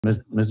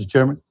Mr.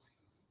 Chairman,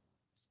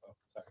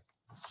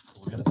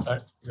 We're gonna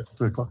start.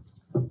 3 o'clock.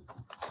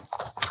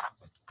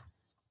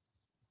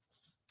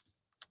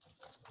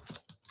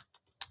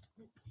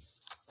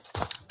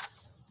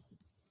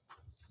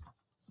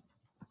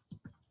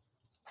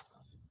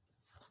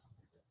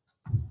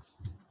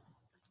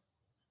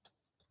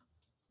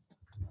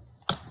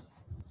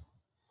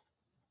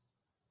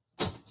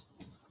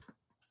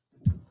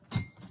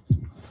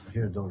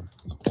 Here, door.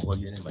 Well,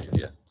 you didn't invite you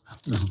yet.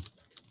 No,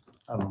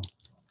 I don't know.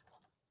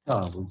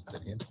 Oh, Is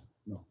it him?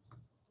 no.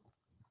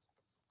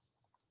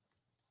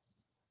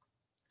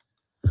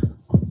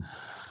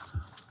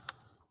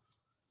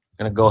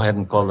 Gonna go ahead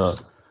and call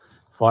the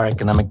Pharr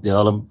Economic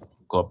Development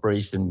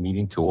Corporation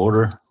meeting to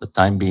order. The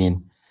time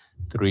being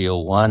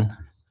 3:01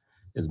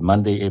 is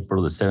Monday,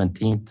 April the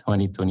 17th,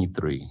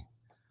 2023.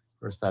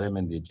 First item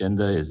on the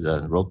agenda is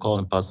a roll call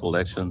and possible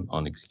action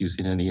on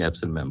excusing any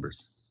absent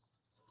members.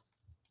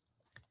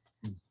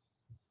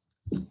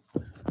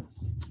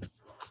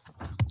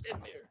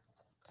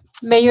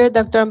 Mayor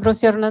Dr.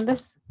 Ambrosio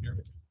Hernandez.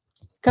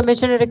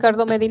 Commissioner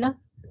Ricardo Medina.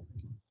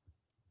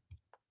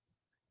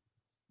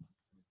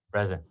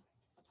 Present.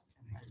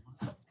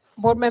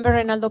 Board Member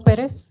Reynaldo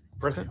Pérez.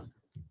 Present.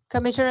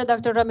 Commissioner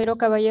Dr. Ramiro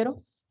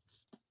Caballero.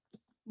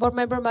 Board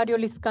Member Mario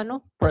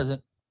Liscano.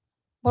 Present.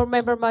 Board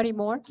Member Mari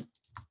Moore.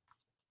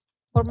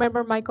 Board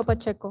Member Michael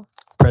Pacheco.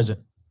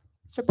 Present.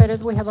 Mr.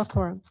 Perez, we have a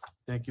quorum.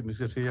 Thank you, Ms.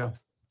 Garcia.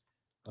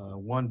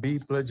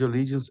 1B, Pledge of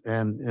Allegiance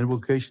and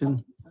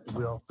Invocation.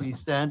 We all please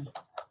stand.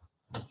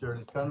 Mr.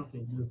 Liscano, can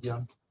you do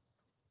the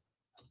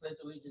Pledge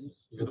allegiance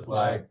to the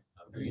flag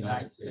of the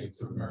United States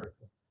of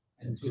America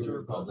and to the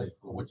republic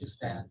for which it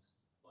stands,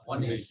 one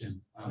nation,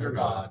 under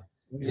God,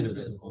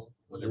 indivisible,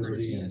 with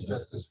liberty and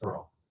justice for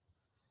all.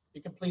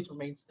 You can please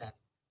remain standing.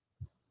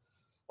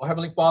 Well,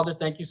 Heavenly Father,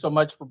 thank you so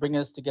much for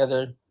bringing us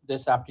together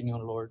this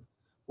afternoon, Lord.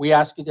 We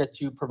ask you that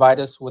you provide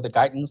us with the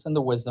guidance and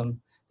the wisdom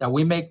that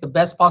we make the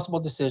best possible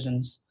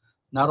decisions,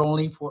 not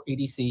only for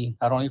EDC,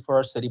 not only for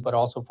our city, but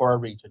also for our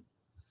region.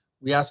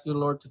 We ask you,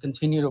 Lord, to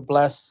continue to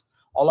bless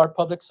all our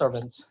public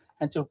servants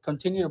and to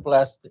continue to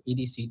bless the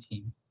EDC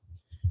team.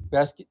 We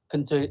ask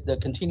the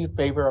continued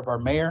favor of our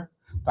mayor,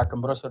 Dr.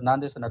 Ambrosio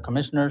Hernandez, and our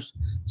commissioners,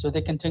 so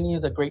they continue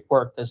the great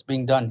work that's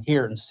being done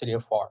here in the city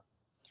of Pharr.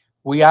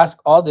 We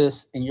ask all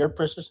this in your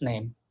precious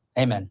name.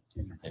 Amen.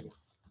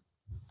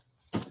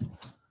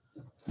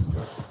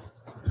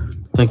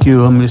 Thank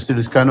you, Mr.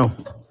 Liscano.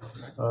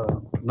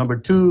 Number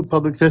 2,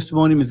 public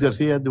testimony. Ms.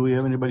 Garcia, do we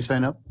have anybody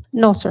sign up?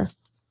 No, sir.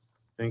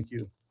 Thank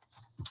you.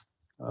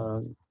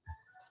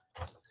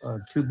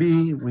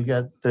 2B, we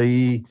got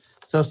the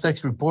sales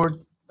tax report.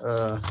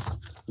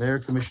 Mayor,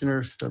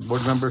 commissioners,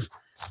 board members,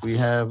 we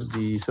have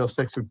the sales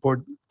tax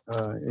report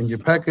in your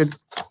packet.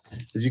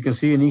 As you can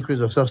see, an increase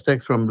of sales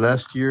tax from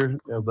last year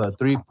of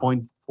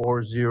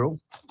 3.40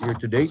 year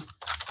to date,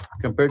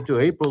 compared to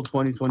April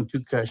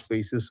 2022 cash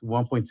basis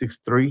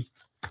 1.63.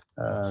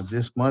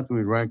 This month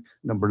we ranked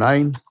number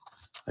 9.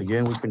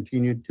 Again, we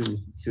continue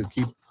to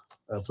keep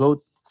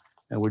afloat,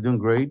 and we're doing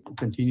great.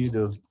 Continue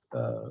to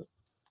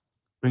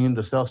bring in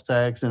the sales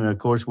tax, and of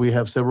course we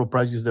have several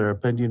projects that are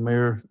pending,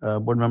 Mayor,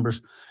 board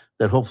members,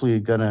 that hopefully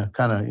gonna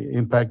kind of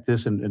impact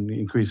this and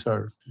increase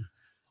our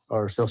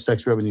sales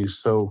tax revenues.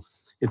 So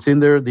it's in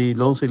there. The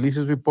loans and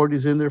leases report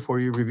is in there for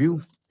your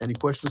review. Any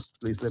questions,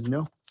 please let me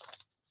know.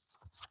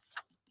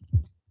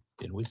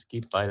 Did we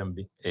skip item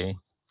A?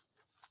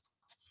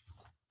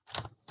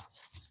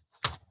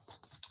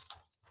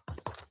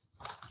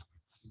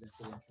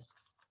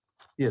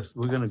 Yes,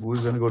 we're gonna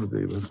go to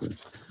the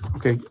investments.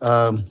 Okay,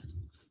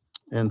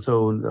 and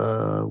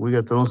so we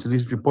got the loans and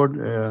leases report.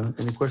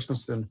 Any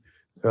questions? Then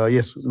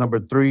yes, number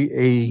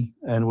 3A,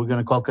 and we're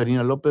gonna call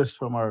Karina Lopez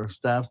from our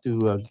staff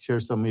to share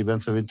some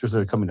events of interest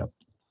that are coming up.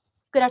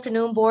 Good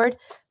afternoon, board.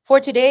 For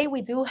today,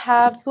 we do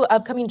have 2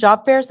 upcoming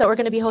job fairs that we're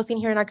going to be hosting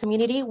here in our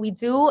community. We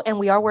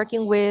are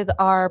working with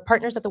our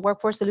partners at the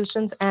Workforce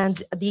Solutions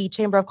and the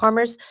Chamber of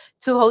Commerce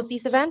to host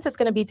these events. It's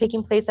going to be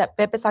taking place at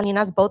Pepe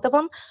Salinas, both of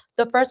them.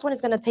 The first one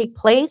is going to take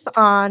place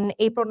on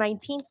April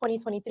 19,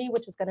 2023,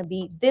 which is going to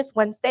be this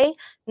Wednesday,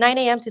 9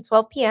 a.m. to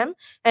 12 p.m.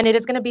 And it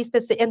is going to be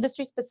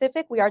industry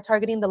specific. We are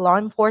targeting the law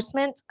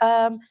enforcement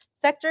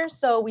sector.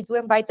 So we do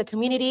invite the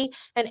community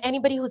and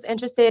anybody who's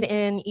interested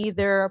in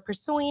either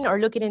pursuing or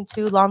looking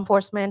into law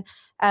enforcement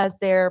as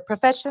their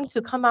profession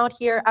to come out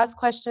here, ask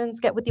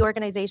questions, get with the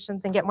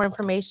organizations and get more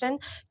information.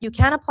 You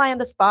can apply on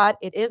the spot.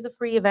 It is a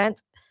free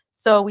event.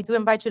 So we do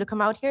invite you to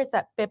come out here. It's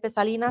at Pepe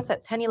Salinas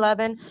at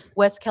 1011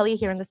 West Kelly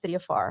here in the city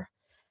of Pharr.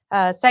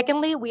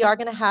 Secondly, we are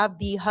going to have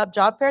the Hub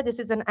Job Fair. This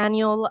is an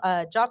annual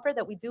job fair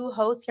that we do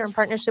host here in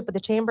partnership with the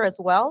Chamber as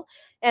well.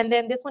 And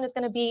then this one is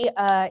going to be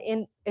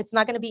it's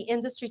not going to be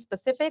industry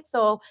specific.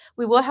 So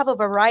we will have a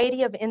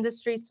variety of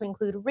industries to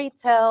include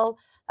retail,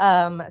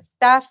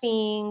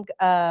 staffing,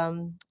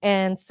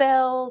 and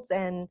sales,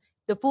 and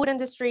the food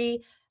industry,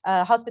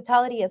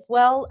 hospitality as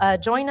well,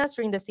 join us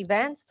during this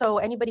event. So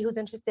anybody who's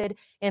interested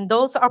in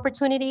those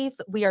opportunities,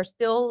 we are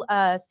still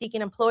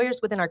seeking employers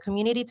within our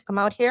community to come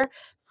out here.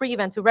 Free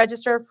event to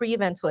register, free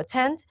event to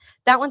attend.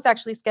 That one's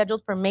actually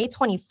scheduled for May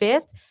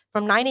 25th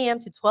from 9 a.m.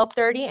 to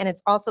 12:30, and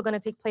it's also going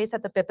to take place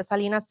at the Pepe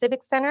Salinas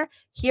Civic Center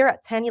here at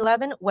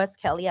 1011 West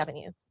Kelly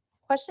Avenue.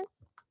 Questions?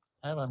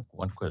 I have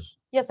one question.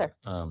 Yes, sir.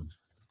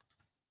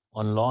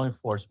 On law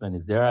enforcement,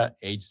 is there an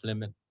age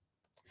limit?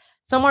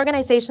 Some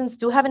organizations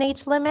do have an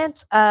age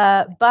limit,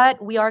 but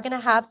we are going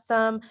to have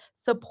some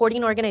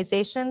supporting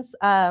organizations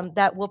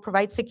that will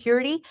provide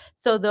security.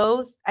 So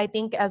those, I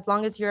think, as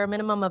long as you're a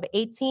minimum of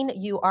 18,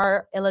 you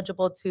are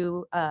eligible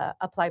to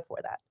apply for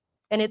that.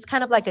 And it's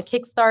kind of like a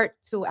kickstart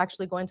to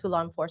actually go into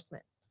law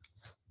enforcement.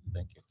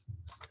 Thank you.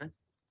 Okay.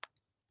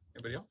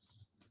 Anybody else?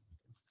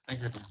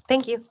 Thank you.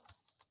 Thank you.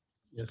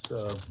 Yes,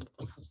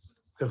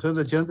 consent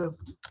agenda,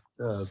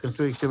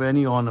 consideration of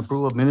any on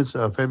approval of minutes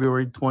of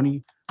February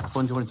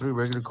 2023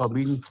 regular call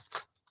meeting.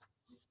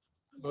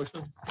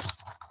 Motion.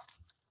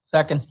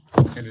 Second.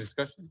 Any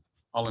discussion?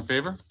 All in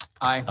favor?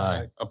 Aye.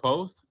 Aye.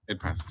 Opposed? It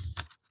passes.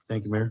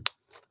 Thank you, Mayor.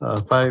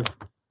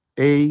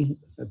 5A,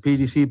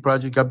 PDC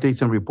project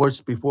updates and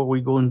reports. Before we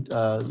go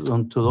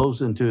onto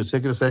those into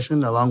executive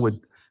session, along with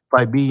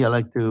 5B, I'd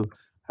like to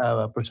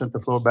present the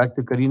floor back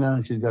to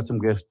Karina. She's got some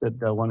guests that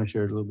want to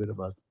share a little bit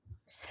about.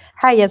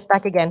 Hi, yes,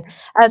 back again.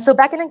 So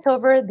back in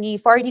October, the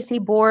Pharr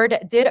EDC board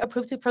did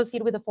approve to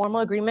proceed with a formal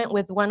agreement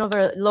with one of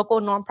our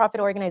local nonprofit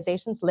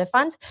organizations, Live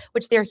Fund,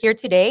 which they're here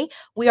today.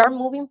 We are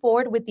moving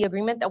forward with the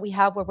agreement that we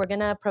have where we're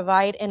going to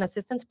provide an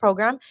assistance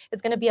program.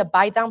 It's going to be a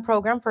buy down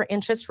program for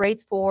interest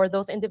rates for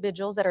those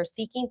individuals that are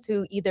seeking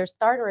to either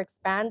start or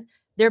expand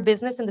their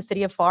business in the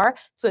city of Pharr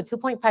to a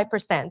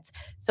 2.5%.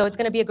 So it's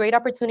going to be a great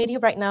opportunity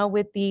right now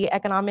with the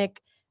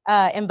economic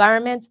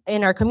environment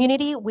in our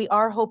community. We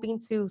are hoping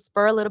to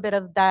spur a little bit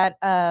of that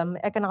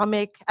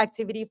economic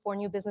activity for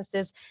new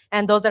businesses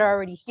and those that are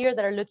already here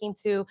that are looking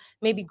to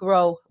maybe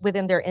grow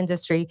within their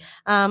industry.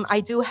 I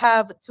do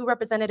have two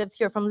representatives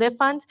here from Live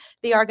Fund.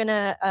 They are going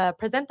to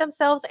present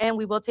themselves, and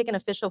we will take an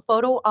official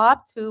photo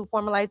op to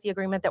formalize the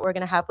agreement that we're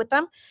going to have with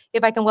them.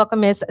 If I can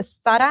welcome Ms.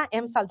 Sara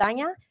M.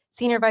 Saldaña,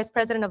 Senior Vice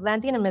President of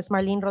Landing, and Ms.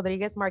 Marlene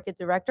Rodriguez, Market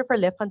Director for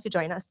Live Fund, to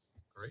join us.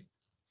 Great.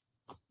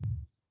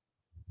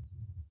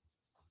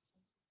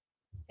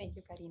 Thank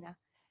you, Karina.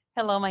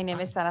 Hello, my name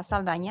is Sara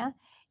Saldaña,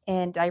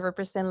 and I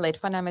represent Lead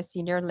Fund. I'm a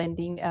senior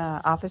lending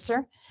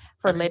officer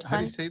for Lead How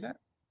do you Fund. say that?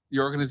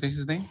 Your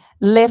organization's name?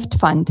 Lift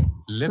Fund.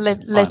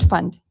 Lift Lift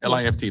Fund.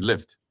 L-I-F-T, Yes.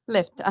 Lift.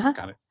 Lift.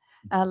 Got it.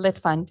 Lift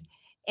Fund.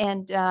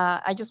 And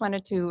I just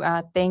wanted to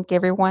thank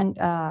everyone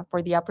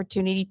for the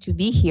opportunity to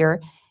be here,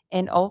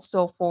 and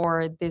also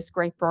for this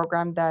great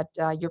program that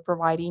you're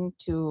providing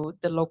to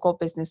the local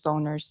business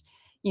owners.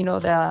 You know,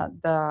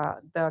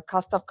 the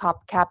cost of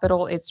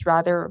capital, it's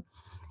rather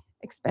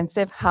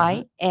expensive,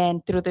 high,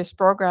 and through this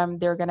program,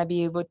 they're going to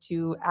be able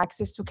to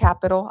access to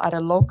capital at a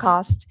low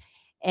cost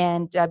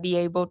and be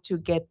able to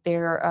get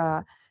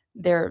their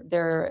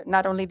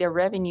not only their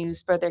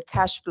revenues but their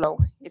cash flow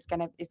is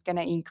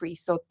gonna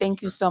increase. So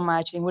thank you so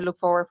much, and we look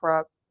forward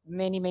for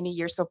many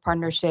years of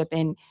partnership,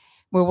 and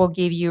we will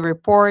give you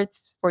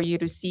reports for you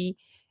to see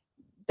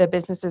the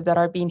businesses that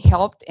are being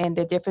helped and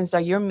the difference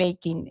that you're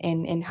making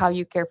in how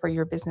you care for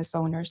your business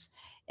owners.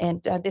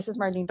 And this is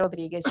Marlene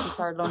Rodriguez. She's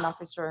our loan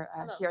officer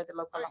here at the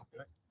local Hi.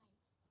 office.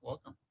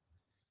 Welcome.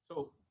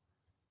 So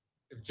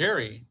if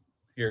Jerry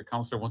here,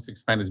 counselor, wants to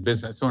expand his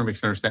business, I just want to make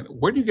sure I understand.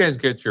 Where do you guys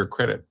get your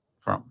credit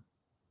from?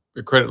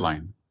 Your credit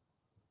line?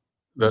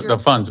 The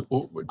funds,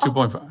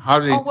 2.5. How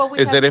do they, well, we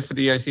is have- that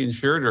FDIC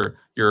insured, or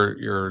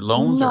your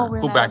loans, No, or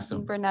who backs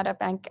them? we're not a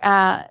bank.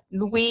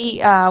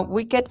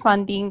 We get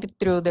funding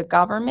through the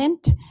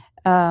government,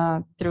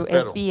 through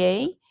Federal.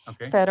 SBA,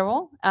 Okay.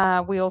 federal.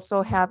 We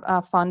also have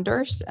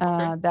funders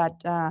Okay.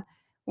 that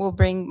will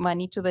bring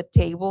money to the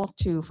table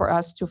for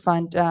us to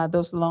fund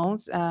those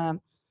loans.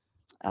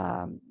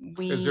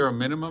 Is there a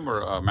minimum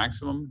or a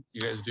maximum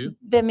you guys do?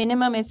 The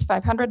minimum is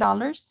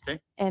 $500, Okay.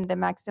 and the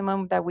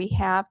maximum that we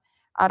have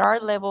at our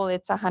level,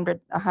 it's 100,000.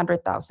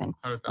 100,000.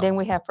 Then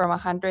we have from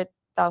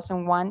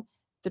 100,001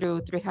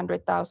 through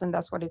 300,000.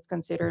 That's what is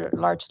considered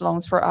large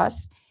loans for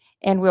us.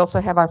 And we also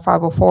have our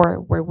 504,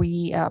 where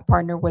we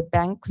partner with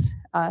banks,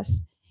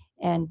 us,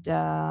 and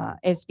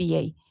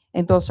SBA.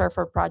 And those are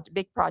for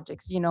big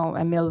projects, you know,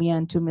 $1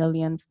 million, $2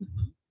 million,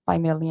 $5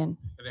 million.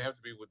 And they have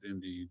to be within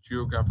the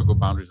geographical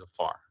boundaries of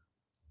Pharr.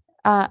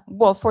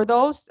 Well, for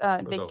those,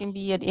 they those. can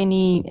be at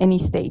any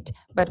state.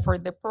 But for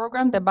the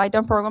program, the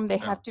buy-down program, they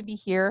Yeah. have to be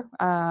here.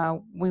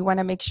 We want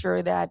to make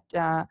sure that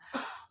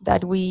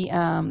that we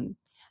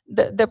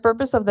the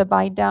purpose of the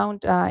buy-down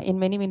in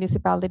many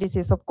municipalities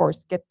is, of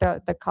course, get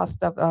the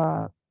cost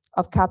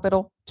of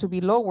capital to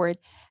be lowered.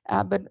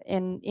 But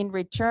in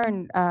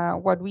return,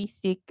 what we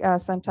seek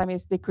sometimes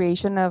is the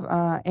creation of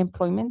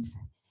employments,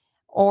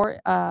 or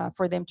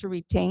for them to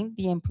retain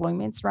the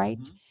employments, right?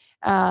 Mhm.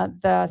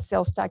 The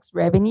sales tax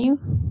revenue,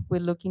 we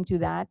look into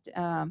that.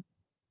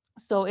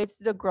 So it's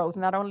the growth,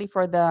 not only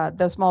for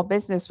the small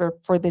business,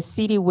 for the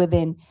city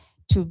within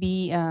to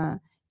be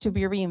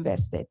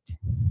reinvested.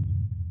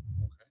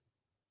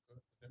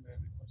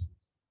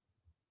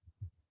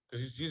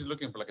 Because he's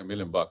looking for like $1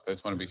 million. I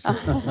just want to be sure.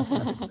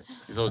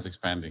 He's always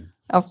expanding.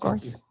 Of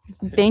course.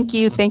 Thank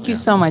you. Thank you Yeah.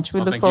 so much. We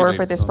Well, look thank you, forward for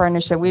ladies. this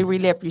partnership. We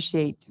really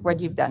appreciate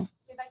what you've done.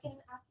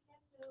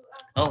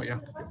 Oh, yeah.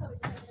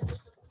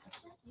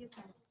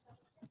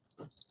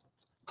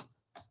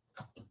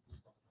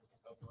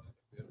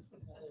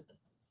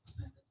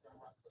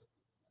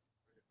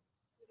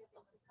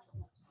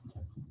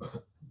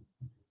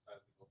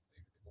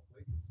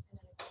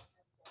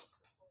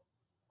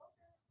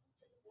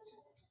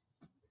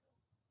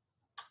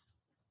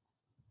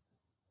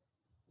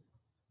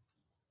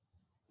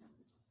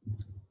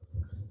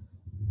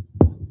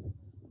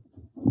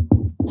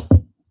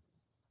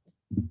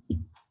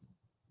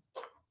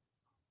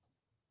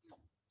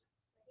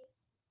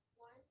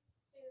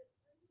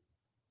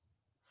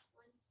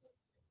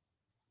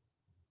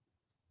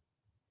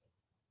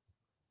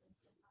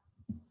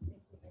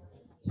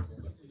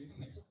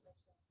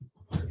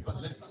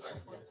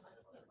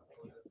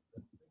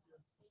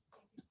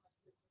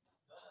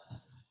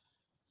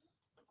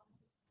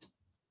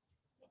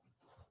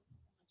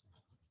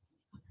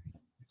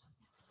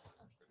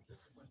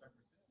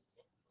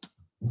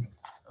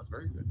 That's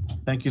very good.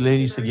 Thank you,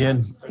 ladies,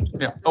 again.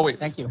 Yeah. Oh, wait.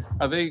 Thank you.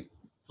 Are they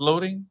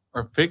floating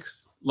or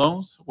fixed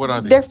loans? What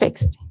are they? They're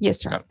fixed.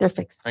 Yes, sir. Got it. They're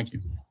fixed. Thank you.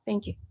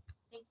 Thank you.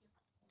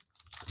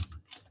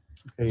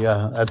 Okay,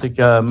 I think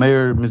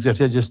Mayor Ms.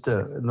 Garcia just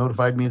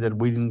notified me that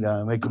we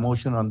didn't make a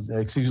motion on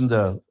excusing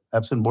the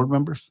absent board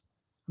members.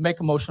 Make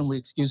a motion, we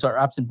excuse our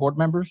absent board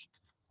members.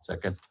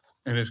 Second.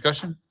 Any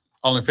discussion?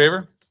 All in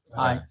favor?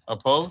 Aye.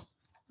 Opposed?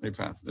 They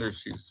pass. They're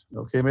excused.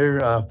 Okay, Mayor,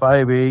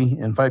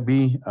 5A and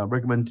 5B,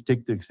 recommend to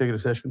take the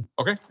executive session.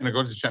 Okay, in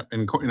accordance with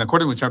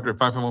chapter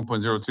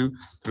 551.02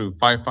 through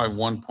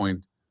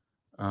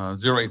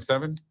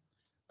 551.087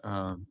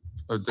 of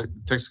the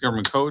Texas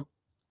Government Code.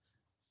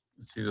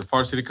 Let's see, the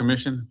Pharr City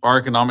Commission, Pharr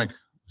Economic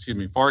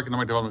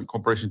Development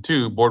Corporation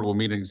 2 Board will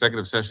meet in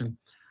executive session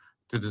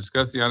to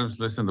discuss the items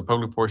listed in the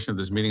public portion of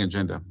this meeting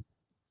agenda.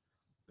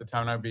 The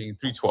time now being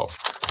 3:12.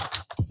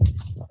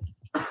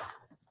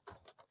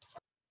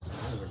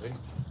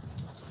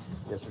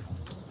 Yes, sir.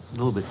 A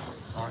little bit.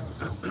 All right, let's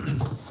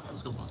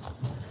go.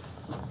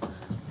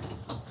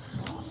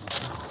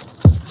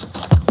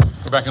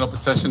 We're back in open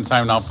session,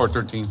 time now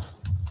 4:13.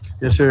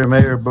 Yes, sir,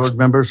 Mayor, board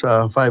members,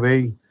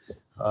 5A,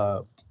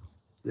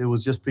 it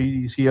was just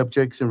PEDC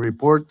objects and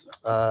report.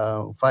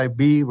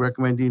 5B,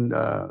 recommending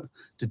to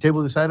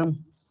table this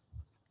item.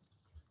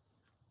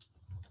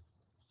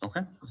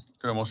 Okay, do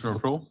I have a motion for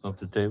approval? Off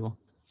the table.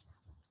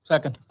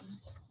 Second.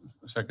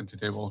 Second to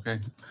table, okay.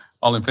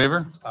 All in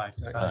favor? Aye.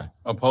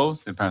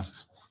 Opposed? It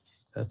passes.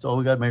 That's all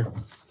we got, Mayor.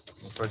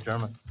 For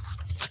adjournment.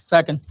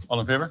 Second. All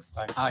in favor?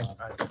 Aye.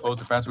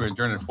 Opposed? It passes. We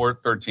adjourn at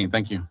 4:13.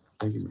 Thank you.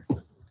 Thank you,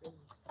 Mayor.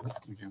 Thank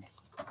you.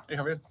 Hey,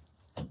 Javier.